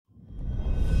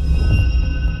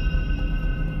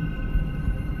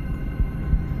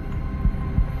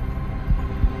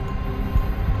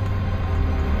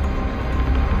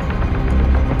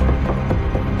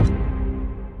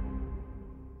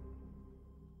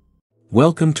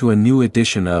Welcome to a new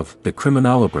edition of the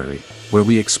Criminolibrary, where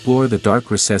we explore the dark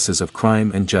recesses of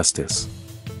crime and justice.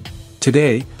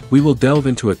 Today, we will delve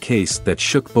into a case that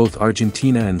shook both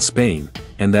Argentina and Spain,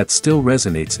 and that still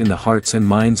resonates in the hearts and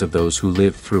minds of those who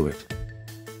lived through it.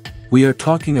 We are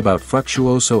talking about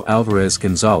Fructuoso Álvarez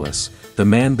González, the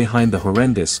man behind the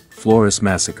horrendous Flores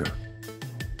massacre.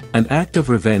 An act of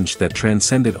revenge that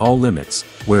transcended all limits,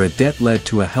 where a debt led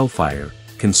to a hellfire,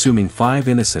 consuming 5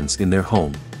 innocents in their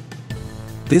home.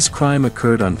 This crime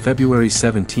occurred on February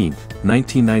 17,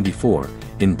 1994,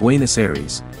 in Buenos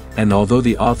Aires, and although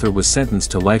the author was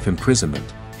sentenced to life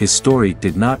imprisonment, his story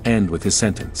did not end with his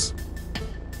sentence.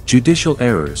 Judicial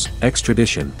errors,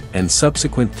 extradition, and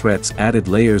subsequent threats added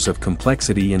layers of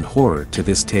complexity and horror to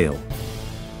this tale.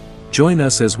 Join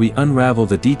us as we unravel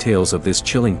the details of this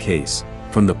chilling case,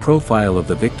 from the profile of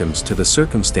the victims to the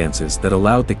circumstances that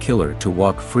allowed the killer to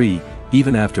walk free,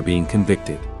 even after being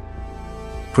convicted.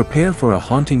 Prepare for a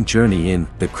haunting journey in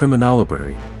the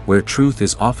Criminolibrary, where truth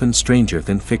is often stranger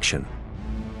than fiction.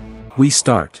 We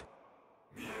start.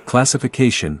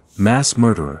 Classification: mass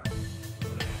murderer.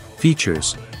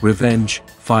 Features: revenge,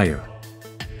 fire.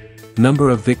 Number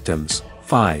of victims: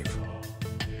 5.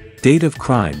 Date of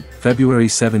crime: February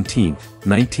 17,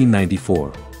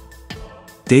 1994.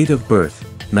 Date of birth: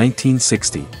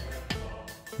 1960.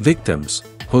 Victims: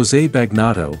 Jose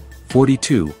Bagnato,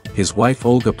 42, his wife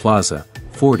Olga Plaza,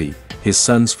 40, his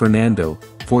sons Fernando,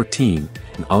 14,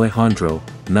 and Alejandro,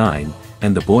 9,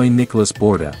 and the boy Nicolas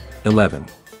Borda, 11.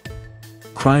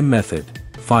 Crime method: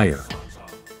 fire.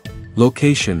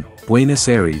 Location: Buenos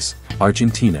Aires,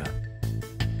 Argentina.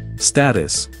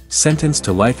 Status: sentenced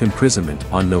to life imprisonment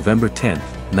on November 10,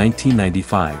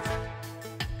 1995.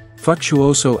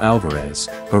 Fructuoso Álvarez,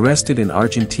 arrested in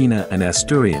Argentina, an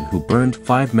Asturian who burned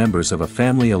 5 members of a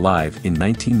family alive in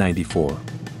 1994.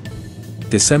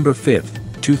 December 5,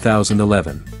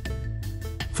 2011.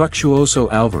 Fructuoso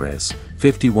Álvarez,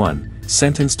 51,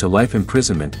 sentenced to life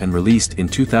imprisonment and released in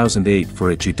 2008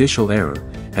 for a judicial error,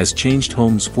 has changed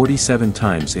homes 47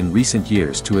 times in recent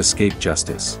years to escape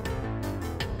justice.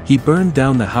 He burned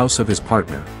down the house of his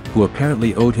partner, who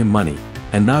apparently owed him money,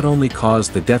 and not only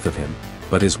caused the death of him,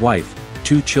 but his wife,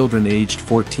 2 children aged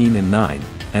 14 and 9,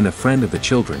 and a friend of the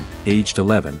children, aged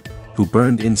 11, who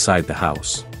burned inside the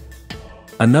house.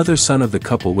 Another son of the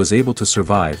couple was able to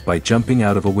survive by jumping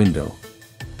out of a window.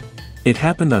 It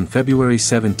happened on February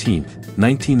 17,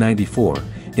 1994,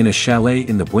 in a chalet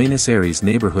in the Buenos Aires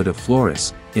neighborhood of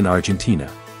Flores, in Argentina.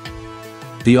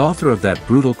 The author of that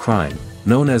brutal crime,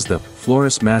 known as the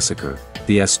Flores Massacre,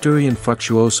 the Asturian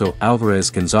Fructuoso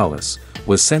Álvarez González,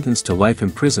 was sentenced to life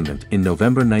imprisonment in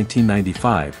November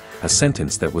 1995, a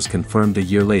sentence that was confirmed a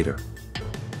year later.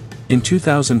 In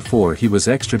 2004 he was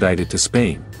extradited to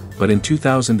Spain, but in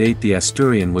 2008 the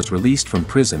Asturian was released from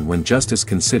prison when justice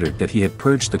considered that he had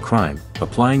purged the crime,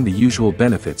 applying the usual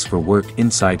benefits for work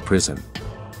inside prison.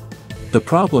 The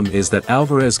problem is that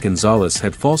Álvarez González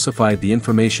had falsified the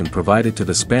information provided to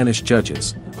the Spanish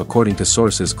judges, according to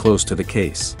sources close to the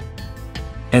case.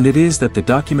 And it is that the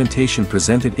documentation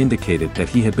presented indicated that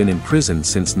he had been in prison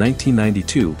since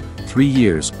 1992, 3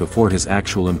 years before his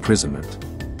actual imprisonment.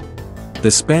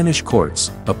 The Spanish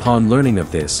courts, upon learning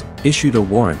of this, issued a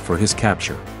warrant for his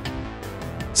capture.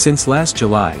 Since last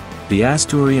July, the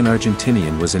Asturian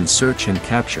Argentinian was in search and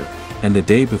capture, and the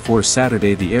day before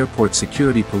Saturday the airport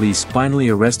security police finally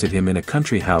arrested him in a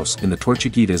country house in the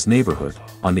Tortuguitas neighborhood,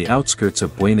 on the outskirts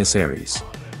of Buenos Aires.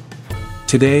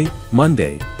 Today,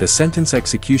 Monday, the sentence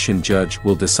execution judge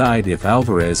will decide if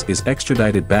Álvarez is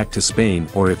extradited back to Spain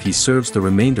or if he serves the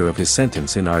remainder of his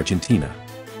sentence in Argentina.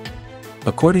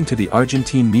 According to the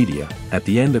Argentine media, at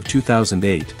the end of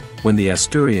 2008, when the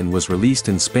Asturian was released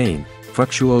in Spain,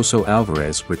 Fructuoso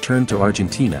Álvarez returned to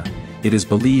Argentina, it is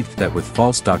believed that with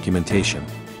false documentation.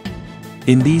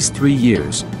 In these 3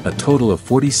 years, a total of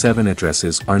 47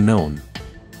 addresses are known.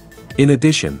 In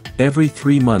addition, every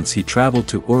 3 months he traveled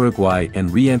to Uruguay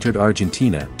and re-entered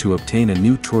Argentina to obtain a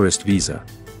new tourist visa.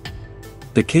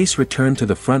 The case returned to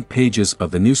the front pages of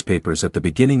the newspapers at the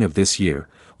beginning of this year,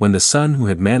 when the son who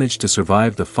had managed to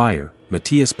survive the fire,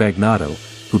 Matías Bagnato,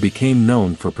 who became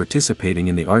known for participating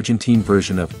in the Argentine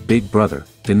version of Big Brother,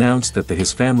 denounced that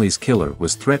his family's killer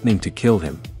was threatening to kill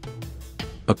him.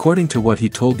 According to what he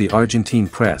told the Argentine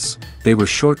press, they were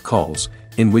short calls,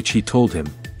 in which he told him,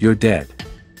 "You're dead."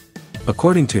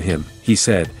 According to him, he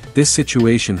said, this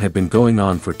situation had been going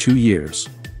on for 2 years.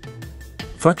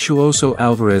 Fructuoso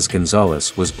Álvarez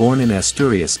González was born in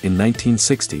Asturias in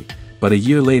 1960, but a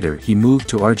year later he moved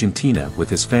to Argentina with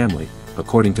his family,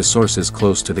 according to sources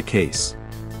close to the case.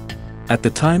 At the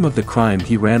time of the crime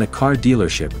he ran a car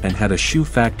dealership and had a shoe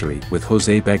factory with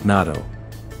Jose Bagnado.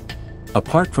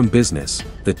 Apart from business,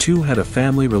 the two had a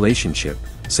family relationship,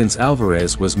 since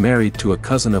Álvarez was married to a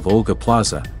cousin of Olga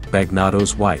Plaza,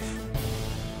 Bagnado's wife.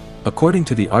 According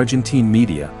to the Argentine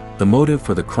media, the motive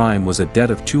for the crime was a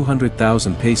debt of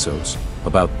 200,000 pesos,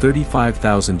 about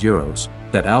 35,000 euros,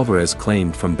 that Álvarez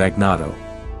claimed from Bagnado.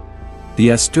 The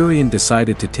Asturian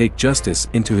decided to take justice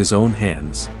into his own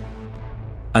hands.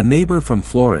 A neighbor from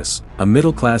Flores, a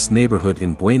middle-class neighborhood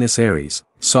in Buenos Aires,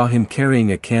 saw him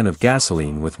carrying a can of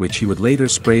gasoline with which he would later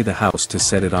spray the house to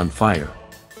set it on fire.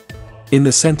 In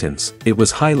the sentence, it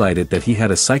was highlighted that he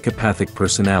had a psychopathic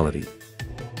personality.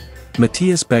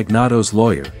 Matias Bagnado's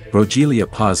lawyer, Rogelia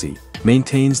Pazzi,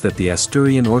 maintains that the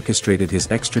Asturian orchestrated his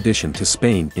extradition to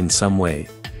Spain in some way.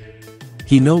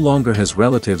 He no longer has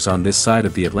relatives on this side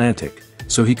of the Atlantic,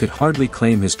 so he could hardly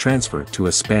claim his transfer to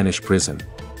a Spanish prison.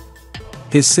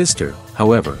 His sister,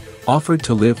 however, offered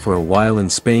to live for a while in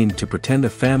Spain to pretend a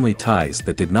family ties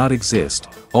that did not exist,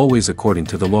 always according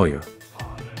to the lawyer.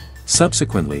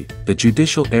 Subsequently, the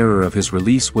judicial error of his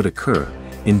release would occur,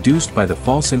 induced by the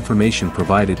false information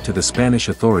provided to the Spanish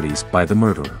authorities by the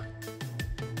murderer.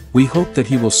 "We hope that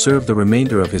he will serve the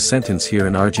remainder of his sentence here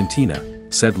in Argentina,"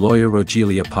 said lawyer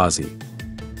Rogelia Pazzi.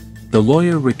 The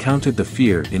lawyer recounted the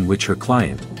fear in which her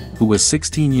client, who was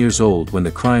 16 years old when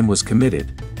the crime was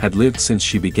committed, had lived since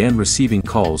she began receiving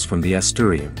calls from the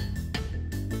Asturian.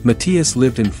 "Matias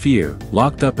lived in fear,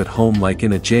 locked up at home like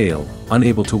in a jail,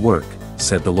 unable to work,"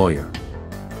 said the lawyer.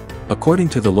 According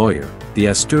to the lawyer, the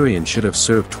Asturian should have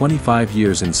served 25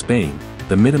 years in Spain,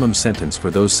 the minimum sentence for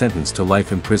those sentenced to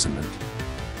life imprisonment.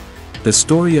 The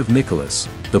story of Nicholas,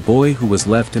 the boy who was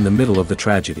left in the middle of the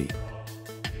tragedy.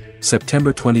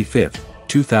 September 25,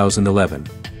 2011.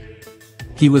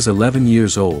 He was 11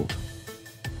 years old.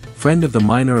 Friend of the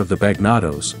minor of the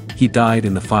Bagnados, he died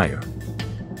in the fire.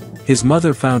 His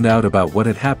mother found out about what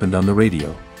had happened on the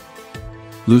radio.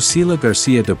 Lucila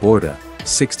Garcia de Borda,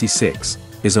 66,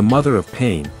 is a mother of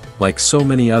pain, like so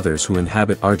many others who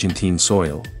inhabit Argentine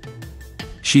soil.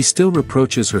 She still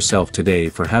reproaches herself today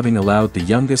for having allowed the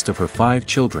youngest of her 5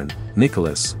 children,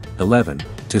 Nicholas, 11,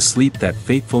 to sleep that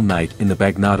fateful night in the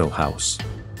Bagnado house.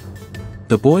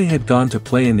 The boy had gone to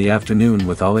play in the afternoon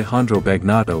with Alejandro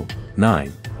Bagnado,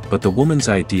 9, but the woman's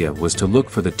idea was to look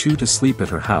for the two to sleep at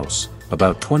her house,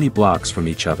 about 20 blocks from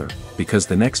each other, because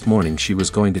the next morning she was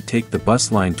going to take the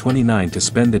bus line 29 to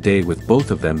spend the day with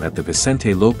both of them at the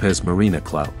Vicente Lopez Marina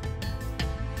Club.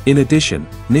 In addition,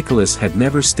 Nicholas had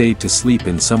never stayed to sleep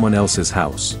in someone else's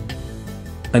house.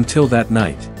 Until that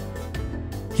night.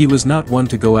 He was not one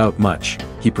to go out much,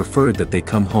 he preferred that they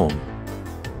come home.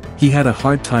 He had a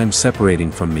hard time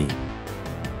separating from me.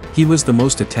 He was the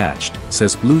most attached,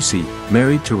 says Lucy,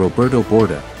 married to Roberto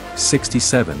Borda,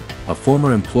 67, a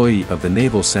former employee of the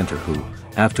Naval Center who,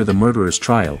 after the murderer's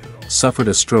trial, suffered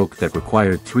a stroke that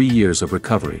required 3 years of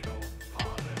recovery.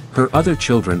 Her other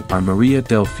children are Maria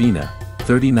Delfina,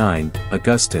 39,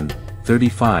 Agustin,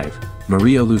 35,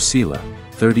 Maria Lucila,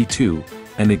 32,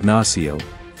 and Ignacio,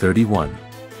 31.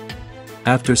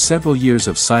 After several years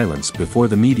of silence before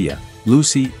the media,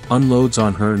 Lucy unloads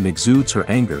on her and exudes her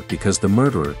anger because the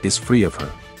murderer is free of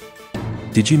her.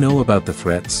 "Did you know about the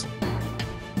threats?"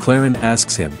 Claren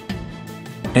asks him.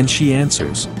 And she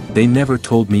answers, "They never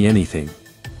told me anything."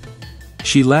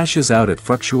 She lashes out at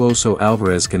Fructuoso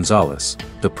Álvarez González,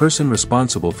 the person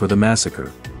responsible for the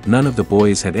massacre. None of the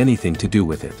boys had anything to do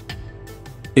with it.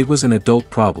 It was an adult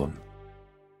problem.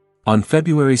 On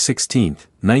February 16,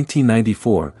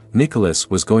 1994, Nicholas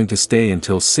was going to stay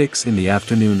until 6 in the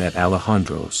afternoon at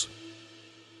Alejandro's.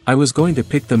 "I was going to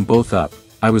pick them both up,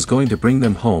 I was going to bring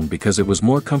them home because it was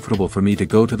more comfortable for me to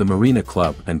go to the Marina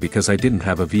Club and because I didn't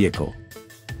have a vehicle.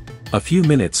 A few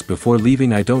minutes before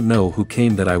leaving I don't know who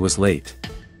came that I was late.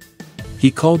 He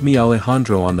called me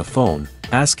Alejandro on the phone,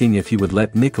 asking if he would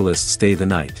let Nicholas stay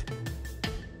the night.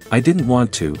 I didn't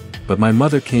want to, but my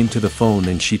mother came to the phone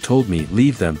and she told me,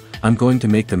 leave them, I'm going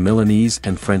to make them Milanese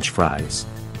and French fries.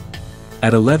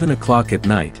 At 11 o'clock at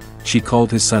night, she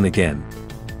called his son again.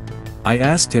 I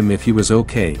asked him if he was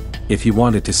okay, if he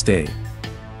wanted to stay.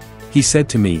 He said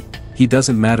to me, he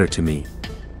doesn't matter to me.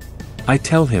 I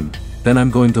tell him, then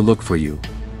I'm going to look for you.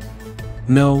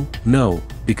 No,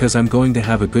 because I'm going to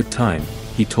have a good time,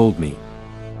 he told me.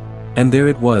 And there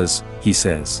it was, he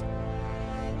says.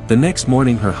 The next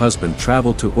morning her husband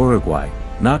traveled to Uruguay,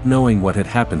 not knowing what had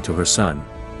happened to her son.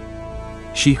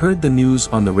 She heard the news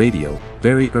on the radio,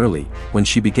 very early, when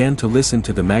she began to listen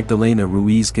to the Magdalena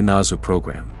Ruiz Guinazo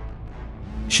program.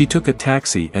 She took a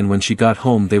taxi and when she got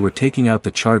home they were taking out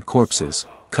the charred corpses,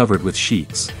 covered with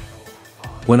sheets.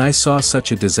 When I saw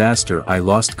such a disaster I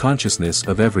lost consciousness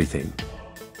of everything.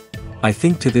 I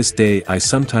think to this day I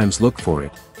sometimes look for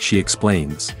it, she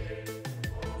explains.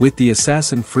 With the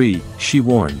assassin free, she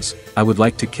warns, I would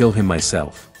like to kill him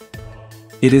myself.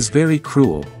 It is very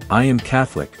cruel, I am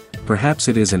Catholic, perhaps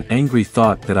it is an angry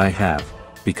thought that I have,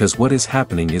 because what is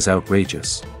happening is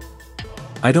outrageous.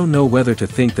 I don't know whether to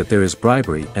think that there is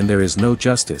bribery and there is no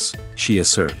justice, she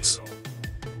asserts.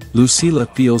 Lucila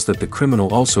feels that the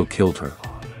criminal also killed her.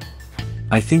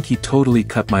 I think he totally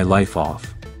cut my life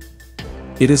off.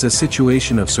 It is a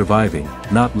situation of surviving,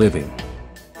 not living.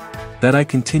 That I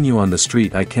continue on the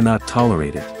street I cannot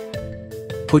tolerate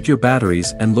it. Put your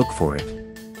batteries and look for it.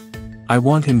 I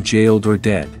want him jailed or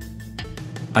dead.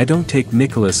 I don't take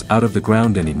Nicholas out of the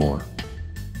ground anymore.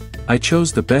 I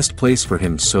chose the best place for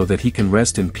him so that he can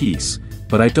rest in peace,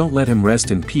 but I don't let him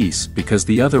rest in peace because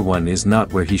the other one is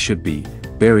not where he should be,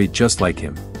 buried just like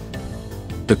him.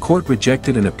 The court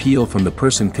rejected an appeal from the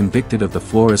person convicted of the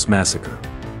Flores massacre.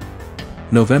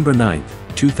 November 9,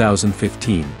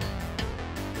 2015.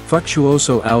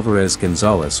 Fructuoso Álvarez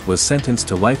González was sentenced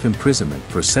to life imprisonment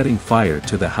for setting fire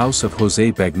to the house of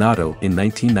José Bagnado in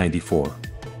 1994.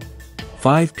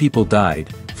 5 people died,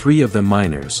 3 of them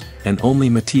minors, and only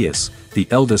Matias, the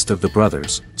eldest of the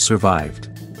brothers, survived.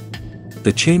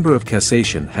 The Chamber of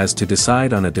Cassation has to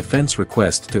decide on a defense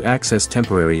request to access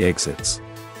temporary exits.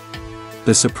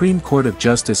 The Supreme Court of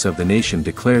Justice of the nation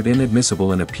declared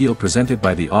inadmissible an appeal presented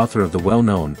by the author of the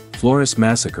well-known Flores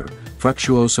massacre,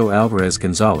 Fructuoso Álvarez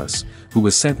González, who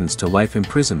was sentenced to life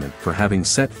imprisonment for having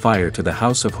set fire to the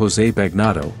house of José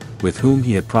Bagnado, with whom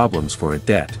he had problems for a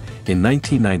debt, in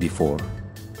 1994.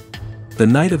 The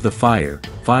night of the fire,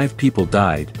 5 people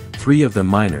died, 3 of them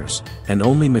minors, and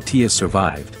only Matias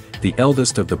survived, the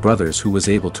eldest of the brothers who was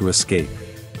able to escape.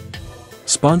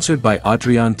 Sponsored by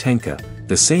Adrian Tenca,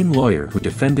 the same lawyer who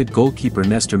defended goalkeeper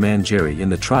Nestor Mangieri in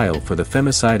the trial for the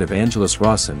femicide of Angeles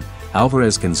Rawson,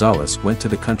 Álvarez González went to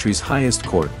the country's highest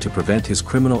court to prevent his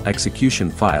criminal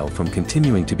execution file from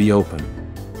continuing to be open.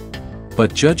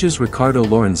 But judges Ricardo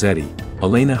Lorenzetti,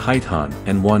 Elena Heithan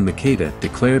and Juan Maqueda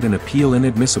declared an appeal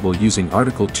inadmissible using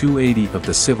Article 280 of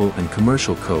the Civil and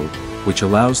Commercial Code, which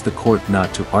allows the court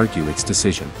not to argue its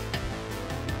decision.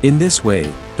 In this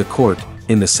way, the court,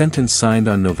 in the sentence signed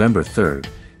on November 3,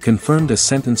 confirmed a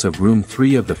sentence of Room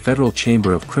 3 of the Federal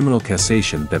Chamber of Criminal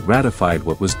Cassation that ratified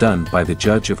what was done by the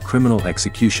judge of criminal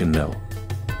execution No.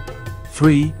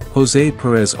 3, José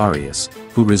Pérez Arias,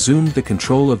 who resumed the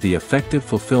control of the effective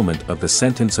fulfillment of the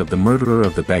sentence of the murderer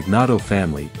of the Bagnado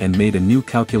family and made a new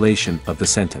calculation of the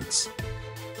sentence.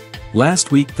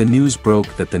 Last week the news broke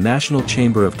that the National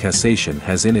Chamber of Cassation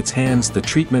has in its hands the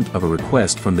treatment of a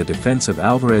request from the defense of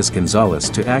Álvarez González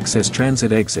to access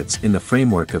transit exits in the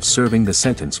framework of serving the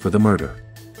sentence for the murder.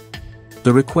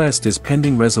 The request is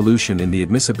pending resolution in the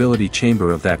admissibility chamber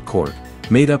of that court,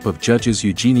 made up of judges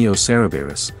Eugenio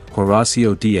Saraberis,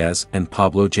 Horacio Diaz and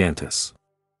Pablo Jantas.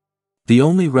 The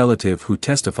only relative who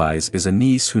testifies is a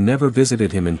niece who never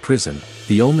visited him in prison.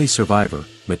 The only survivor,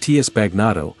 Matias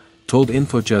Bagnado, told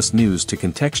InfoJust News to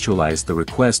contextualize the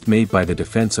request made by the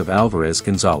defense of Álvarez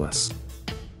González.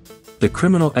 The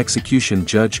criminal execution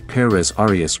judge Pérez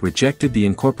Arias rejected the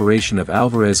incorporation of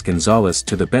Álvarez González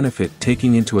to the benefit,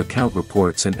 taking into account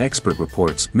reports and expert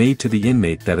reports made to the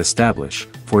inmate that establish,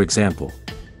 for example,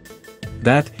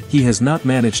 that he has not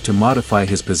managed to modify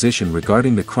his position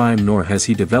regarding the crime, nor has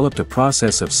he developed a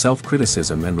process of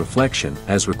self-criticism and reflection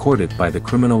as recorded by the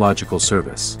Criminological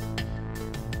Service.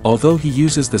 Although he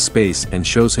uses the space and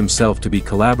shows himself to be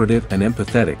collaborative and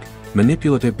empathetic,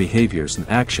 manipulative behaviors and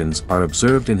actions are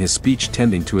observed in his speech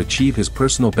tending to achieve his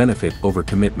personal benefit over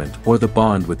commitment or the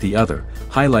bond with the other,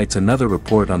 highlights another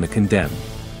report on the condemned.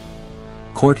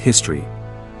 Court history.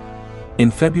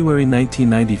 In February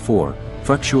 1994,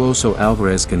 Fructuoso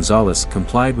Álvarez González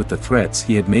complied with the threats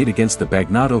he had made against the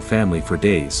Bagnado family for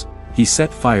days. He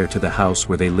set fire to the house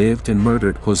where they lived and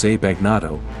murdered José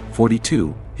Bagnado,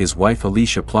 42, his wife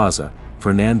Alicia Plaza,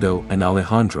 Fernando and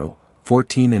Alejandro,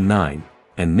 14 and 9,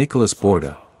 and Nicolas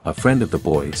Borda, a friend of the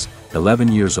boys,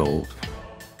 11 years old.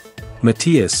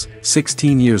 Matias,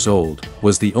 16 years old,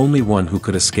 was the only one who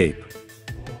could escape.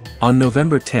 On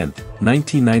November 10,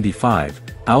 1995,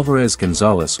 Álvarez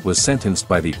González was sentenced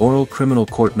by the Oral Criminal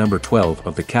Court No. 12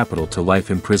 of the capital to life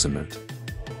imprisonment.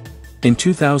 In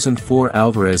 2004,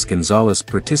 Álvarez González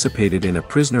participated in a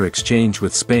prisoner exchange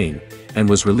with Spain, and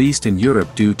was released in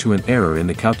Europe due to an error in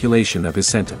the calculation of his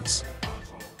sentence.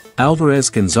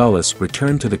 Álvarez González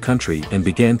returned to the country and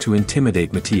began to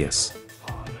intimidate Matias.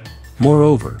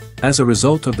 Moreover, as a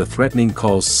result of the threatening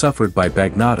calls suffered by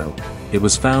Bagnado, it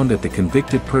was found that the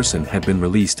convicted person had been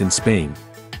released in Spain.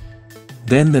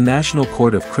 Then the National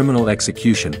Court of Criminal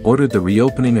Execution ordered the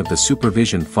reopening of the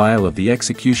supervision file of the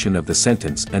execution of the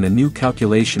sentence, and a new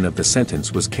calculation of the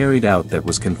sentence was carried out that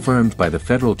was confirmed by the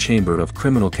Federal Chamber of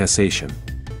Criminal Cassation.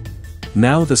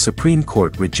 Now the Supreme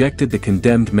Court rejected the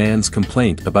condemned man's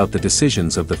complaint about the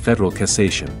decisions of the Federal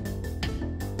Cassation.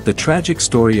 The tragic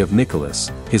story of Nicholas,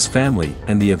 his family,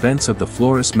 and the events of the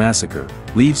Flores massacre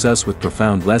leaves us with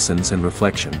profound lessons and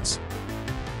reflections.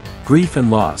 Grief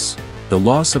and loss. The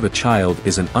loss of a child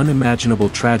is an unimaginable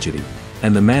tragedy,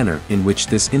 and the manner in which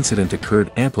this incident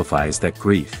occurred amplifies that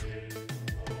grief.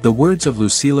 The words of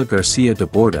Lucila Garcia de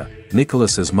Borda,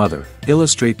 Nicholas's mother,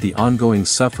 illustrate the ongoing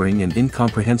suffering and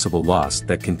incomprehensible loss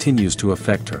that continues to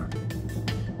affect her.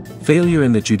 Failure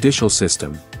in the judicial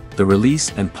system. The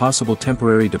release and possible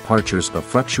temporary departures of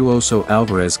Fructuoso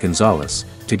Álvarez González,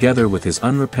 together with his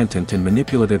unrepentant and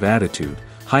manipulative attitude,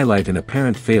 highlight an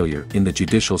apparent failure in the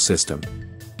judicial system.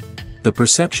 The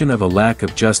perception of a lack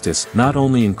of justice not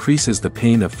only increases the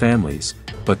pain of families,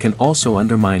 but can also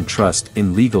undermine trust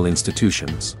in legal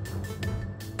institutions.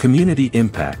 Community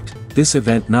impact. This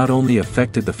event not only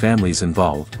affected the families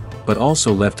involved, but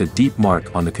also left a deep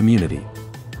mark on the community.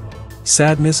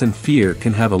 Sadness and fear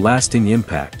can have a lasting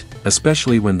impact,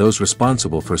 especially when those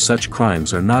responsible for such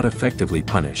crimes are not effectively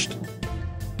punished.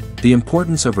 The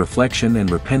importance of reflection and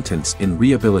repentance in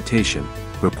rehabilitation.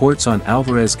 Reports on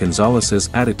Álvarez González's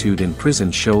attitude in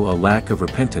prison show a lack of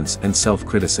repentance and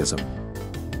self-criticism.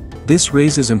 This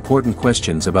raises important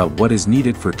questions about what is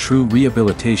needed for true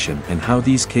rehabilitation and how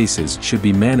these cases should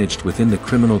be managed within the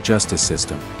criminal justice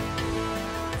system.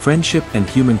 Friendship and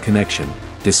human connection.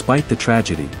 Despite the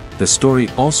tragedy, the story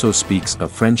also speaks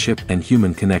of friendship and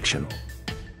human connection.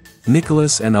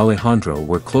 Nicholas and Alejandro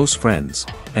were close friends,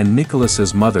 and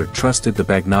Nicholas's mother trusted the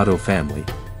Bagnado family.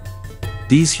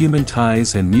 These human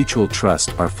ties and mutual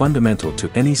trust are fundamental to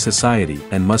any society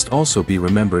and must also be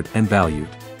remembered and valued.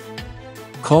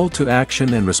 Call to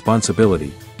action and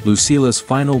responsibility. Lucila's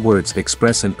final words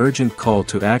express an urgent call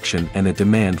to action and a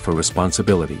demand for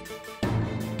responsibility.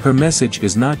 Her message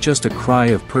is not just a cry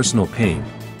of personal pain,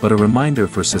 but a reminder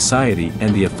for society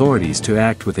and the authorities to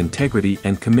act with integrity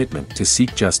and commitment to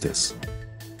seek justice.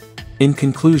 In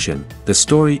conclusion, the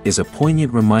story is a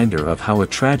poignant reminder of how a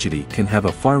tragedy can have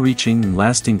a far-reaching and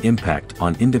lasting impact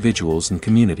on individuals and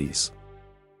communities.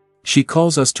 She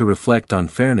calls us to reflect on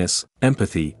fairness,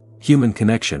 empathy, human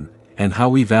connection, and how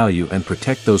we value and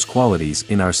protect those qualities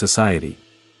in our society.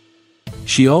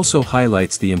 She also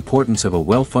highlights the importance of a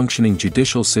well-functioning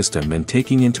judicial system and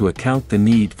taking into account the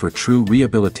need for true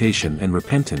rehabilitation and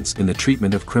repentance in the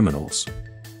treatment of criminals.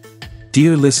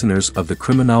 Dear listeners of the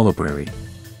Criminolibrary,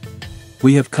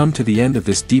 we have come to the end of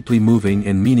this deeply moving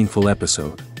and meaningful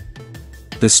episode.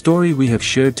 The story we have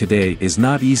shared today is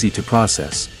not easy to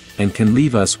process, and can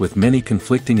leave us with many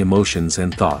conflicting emotions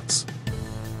and thoughts.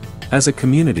 As a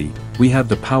community, we have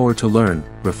the power to learn,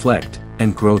 reflect,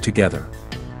 and grow together.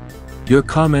 Your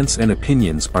comments and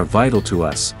opinions are vital to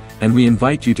us, and we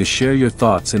invite you to share your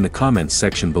thoughts in the comments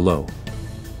section below.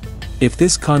 If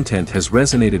this content has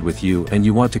resonated with you and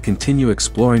you want to continue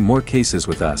exploring more cases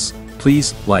with us,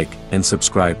 please like and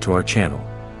subscribe to our channel.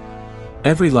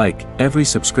 Every like, every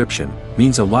subscription,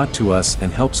 means a lot to us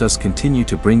and helps us continue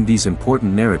to bring these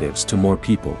important narratives to more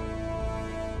people.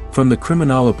 From the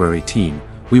Criminolibrary team,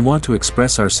 we want to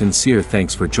express our sincere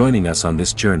thanks for joining us on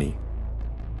this journey.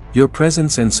 Your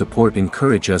presence and support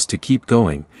encourage us to keep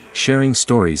going, sharing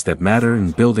stories that matter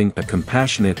and building a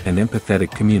compassionate and empathetic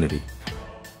community.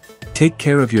 Take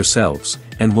care of yourselves,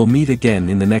 and we'll meet again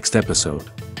in the next episode.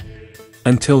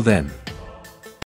 Until then.